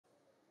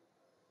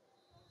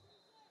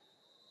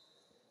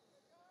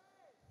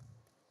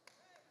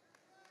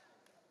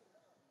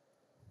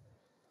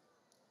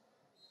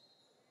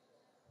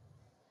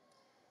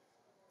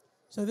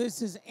So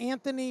this is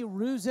Anthony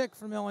Ruzic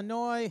from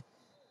Illinois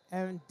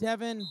and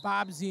Devin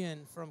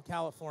Bobzian from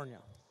California.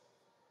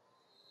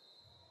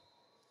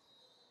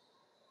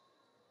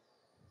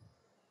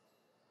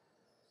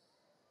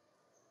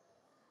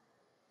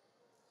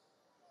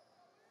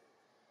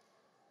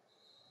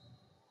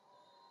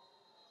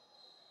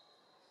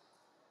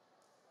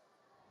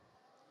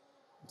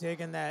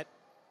 Digging that,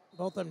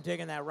 both of them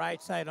digging that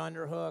right side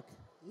underhook.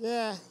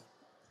 Yeah.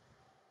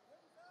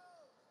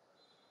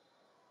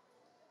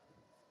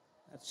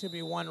 That should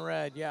be one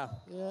red, yeah.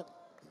 Yep.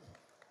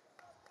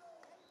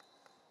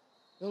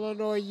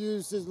 Illinois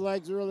used his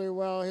legs really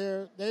well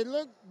here. They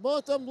look,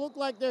 both of them look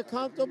like they're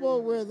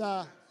comfortable with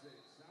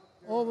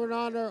over and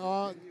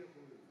under.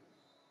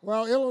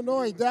 Well,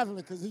 Illinois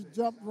definitely, because he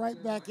jumped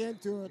right back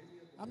into it.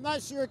 I'm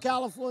not sure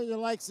California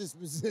likes this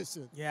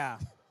position. Yeah.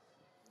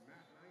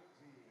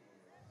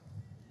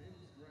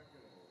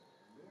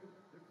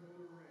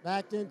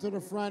 Back into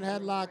the front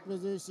headlock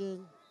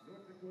position.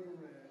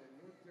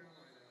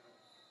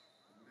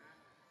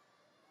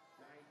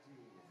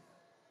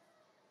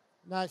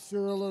 Not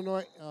sure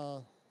Illinois.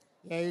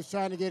 Yeah, he was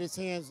trying to get his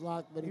hands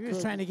locked, but he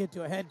was trying to get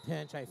to a head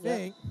pinch, I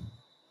think.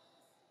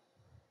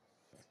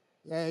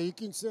 Yeah, you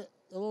can see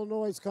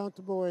Illinois is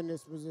comfortable in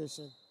this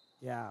position.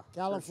 Yeah,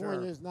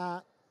 California is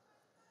not.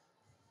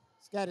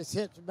 He's got his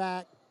hips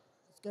back.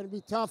 It's going to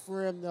be tough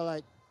for him to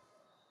like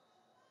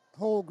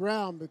hold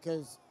ground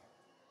because,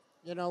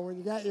 you know, when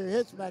you got your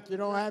hips back, you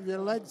don't have your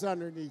legs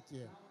underneath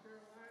you.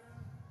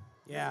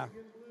 Yeah.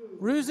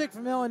 Ruzic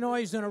from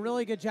Illinois is doing a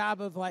really good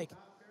job of like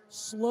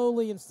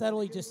slowly and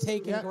steadily just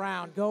taking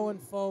ground, going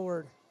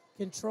forward,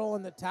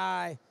 controlling the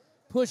tie,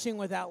 pushing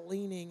without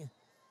leaning,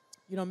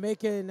 you know,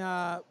 making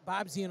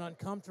Bobzian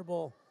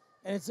uncomfortable.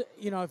 And it's,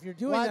 you know, if you're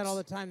doing that all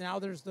the time, now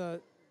there's the,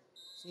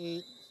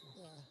 see,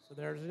 so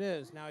there it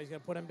is. Now he's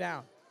going to put him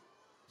down.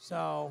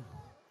 So,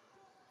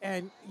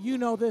 and you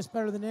know this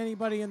better than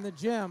anybody in the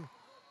gym.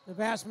 The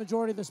vast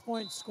majority of this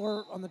points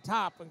score on the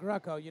top in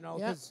Greco, you know.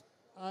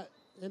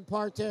 In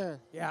parterre.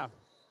 Yeah.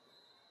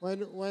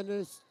 When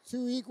there's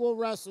two equal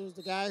wrestlers,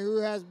 the guy who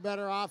has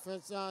better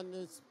offense on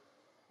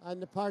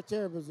the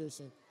parterre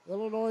position.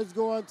 Illinois is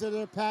going to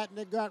their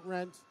patented gut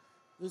wrench.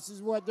 This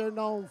is what they're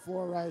known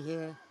for right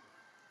here.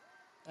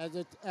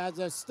 As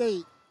a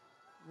state,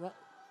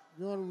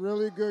 doing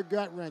really good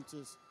gut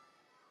wrenches.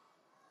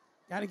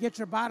 Got to get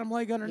your bottom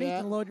leg underneath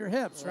and load your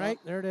hips, right?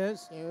 There it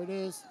is. There it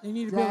is. You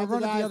need to be able to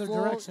run it the other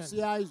direction. See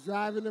how he's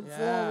driving him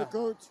forward,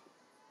 Coach?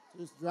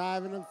 Just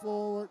driving him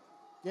forward,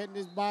 getting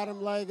his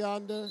bottom leg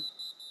under.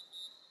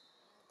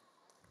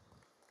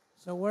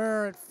 So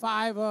we're at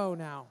 5-0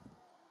 now.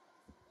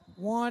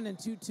 1 and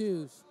 2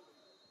 twos.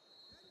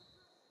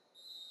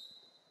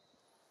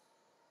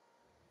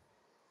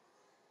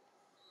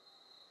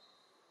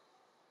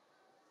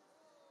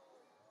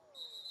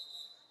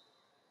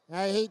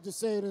 I hate to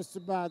say this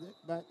about it,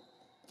 but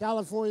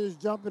California's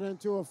jumping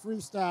into a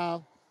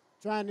freestyle,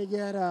 trying to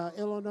get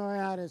Illinois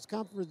out of his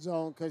comfort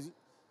zone because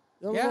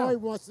Illinois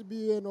wants to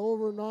be in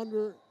over and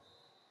under,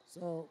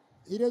 so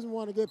he doesn't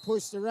want to get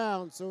pushed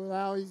around. So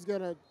now he's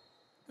gonna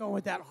go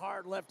with that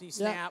hard lefty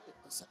snap.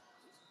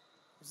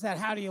 Is that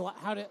how do you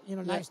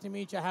nice to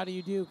meet you, how do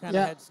you do kind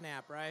of head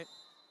snap, right?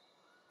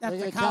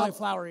 That's the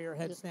cauliflower ear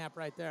head snap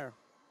right there.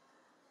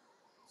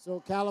 So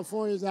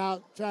California's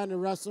out trying to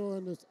wrestle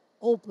in this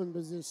open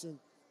position,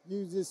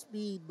 use his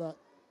speed, but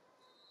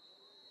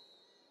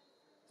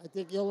I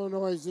think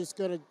Illinois is just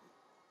going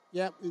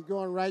to, he's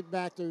going right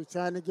back to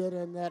trying to get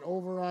in that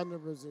over-under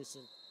position.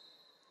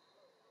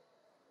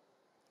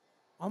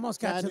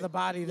 Almost got to the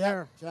body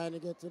there. Trying to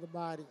get to the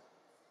body.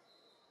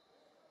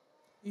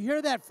 You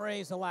hear that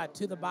phrase a lot,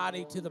 to the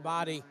body, to the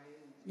body.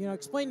 You know,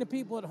 explain to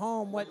people at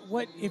home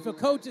what if a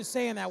coach is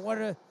saying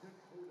that,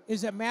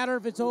 is it matter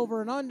if it's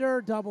over and under,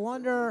 double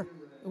under?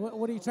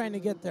 What are you trying to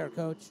get there,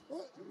 Coach?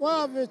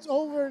 Well, if it's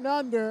over and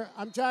under,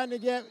 I'm trying to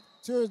get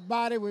to his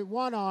body with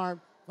one arm.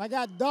 If I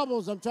got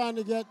doubles, I'm trying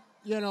to get,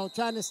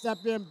 trying to step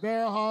in,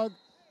 bear hug,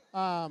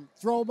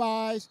 throw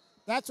bys.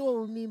 That's what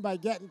we mean by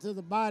getting to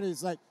the body.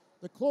 It's like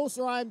the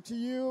closer I'm to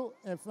you,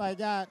 if I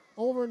got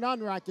over and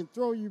under, I can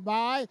throw you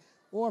by.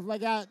 Or if I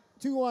got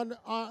two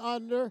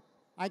under,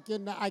 I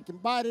can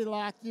body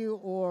lock you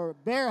or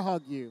bear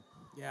hug you.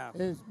 Yeah.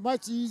 It's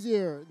much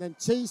easier than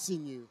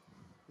chasing you.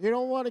 You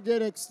don't want to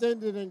get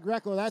extended in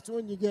Greco. That's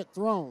when you get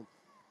thrown.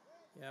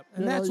 Yep.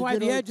 And that's why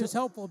the edge is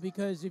helpful,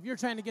 because if you're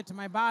trying to get to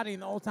my body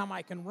and the whole time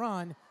I can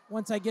run,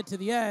 once I get to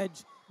the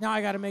edge, now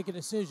I got to make a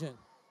decision.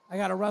 I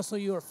got to wrestle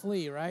you or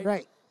flee, right?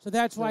 Right. So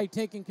that's why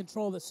taking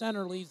control of the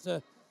center leads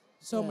to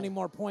so many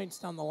more points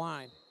down the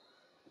line.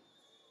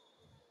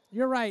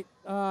 You're right.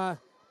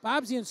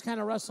 Bobzian's kind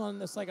of wrestling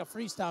this like a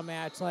freestyle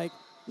match, like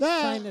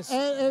trying to.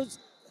 And it's,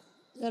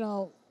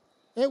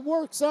 it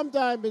works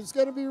sometimes, but it's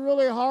going to be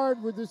really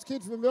hard with this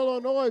kid from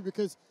Illinois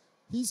because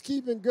he's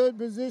keeping good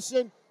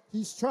position.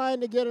 He's trying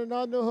to get an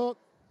underhook.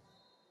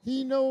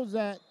 He knows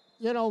that,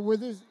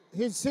 with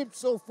his hips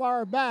so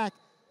far back,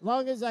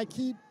 long as I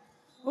keep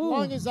my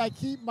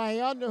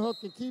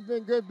underhook and keep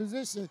in good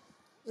position,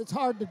 it's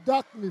hard to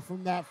duck me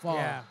from that far.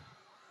 Yeah.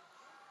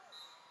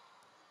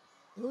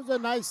 It was a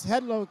nice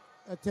headlock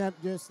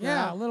attempt just now.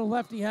 Yeah, a little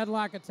lefty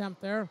headlock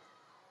attempt there.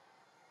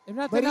 If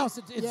nothing else,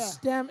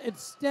 it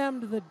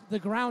stemmed the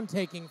ground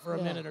taking for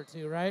a minute or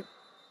two, right?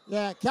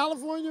 Yeah,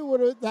 California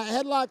would have, that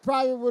headlock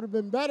probably would have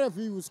been better if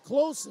he was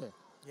closer.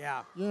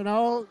 Yeah. You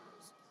know?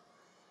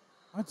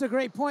 That's a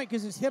great point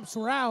because his hips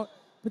were out,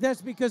 but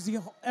that's because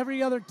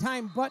every other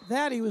time but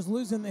that he was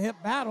losing the hip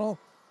battle,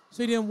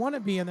 so he didn't want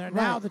to be in there. Right.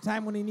 Now, the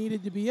time when he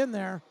needed to be in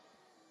there,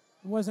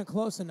 it wasn't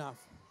close enough.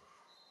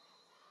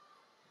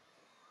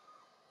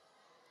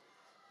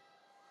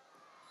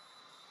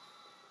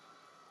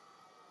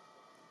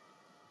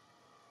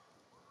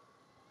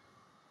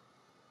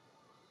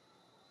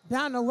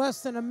 Down to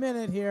less than a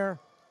minute here.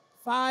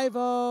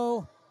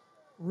 5-0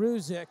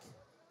 Ruzic.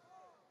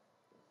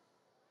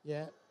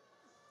 Yeah.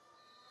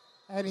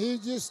 And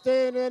he's just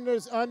staying in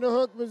this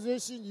underhook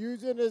position,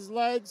 using his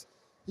legs.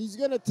 He's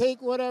going to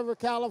take whatever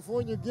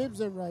California gives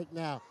him right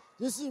now.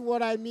 This is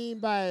what I mean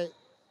by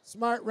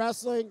smart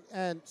wrestling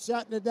and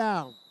shutting it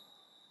down.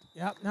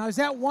 Yep. Now, is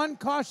that one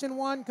caution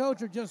one,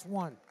 Coach, or just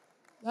one?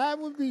 That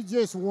would be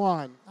just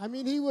one. I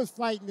mean, he was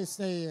fighting to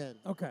stay in.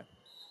 Okay.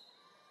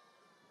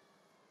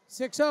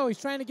 6-0. He's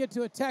trying to get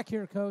to a tech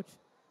here, Coach.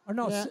 Or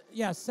no,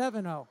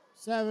 7-0.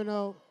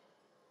 7-0.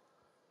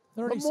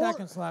 30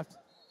 seconds left.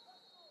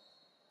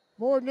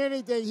 More than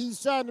anything,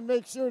 he's trying to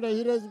make sure that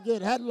he doesn't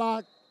get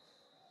headlocked.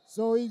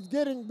 So he's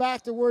getting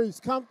back to where he's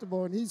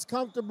comfortable, and he's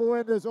comfortable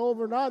in this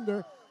over and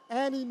under,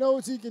 and he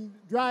knows he can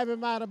drive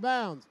him out of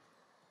bounds.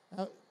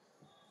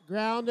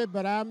 Grounded,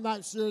 but I'm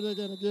not sure they're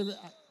going to give it.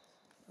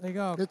 There you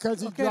go.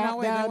 Because he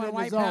dropped down in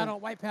the zone.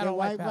 White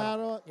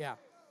paddle. Yeah.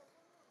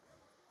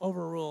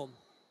 Overruled.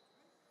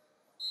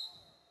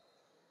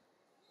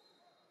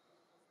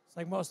 It's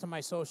like most of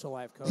my social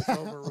life, Coach.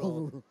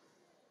 Overruled.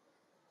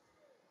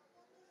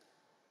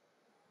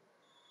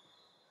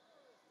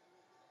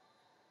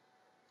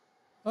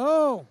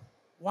 Oh,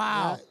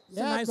 wow. It's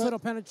a nice little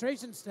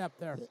penetration step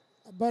there.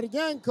 But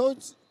again,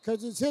 Coach,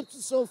 because his hips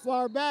are so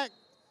far back,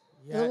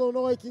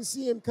 Illinois can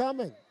see him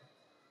coming.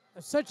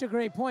 That's such a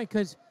great point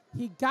because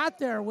he got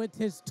there with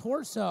his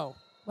torso,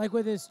 like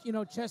with his,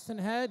 chest and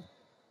head.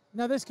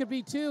 Now this could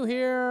be two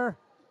here.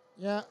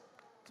 Yeah.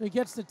 So he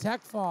gets the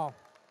tech fall.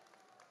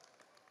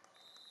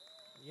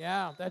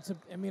 Yeah,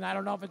 I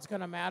don't know if it's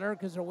going to matter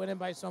because they're winning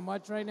by so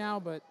much right now,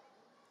 but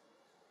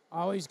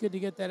always good to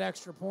get that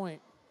extra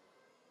point.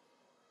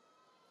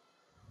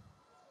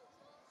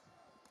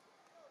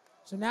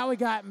 So now we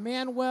got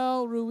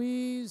Manuel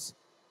Ruiz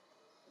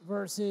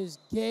versus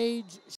Gage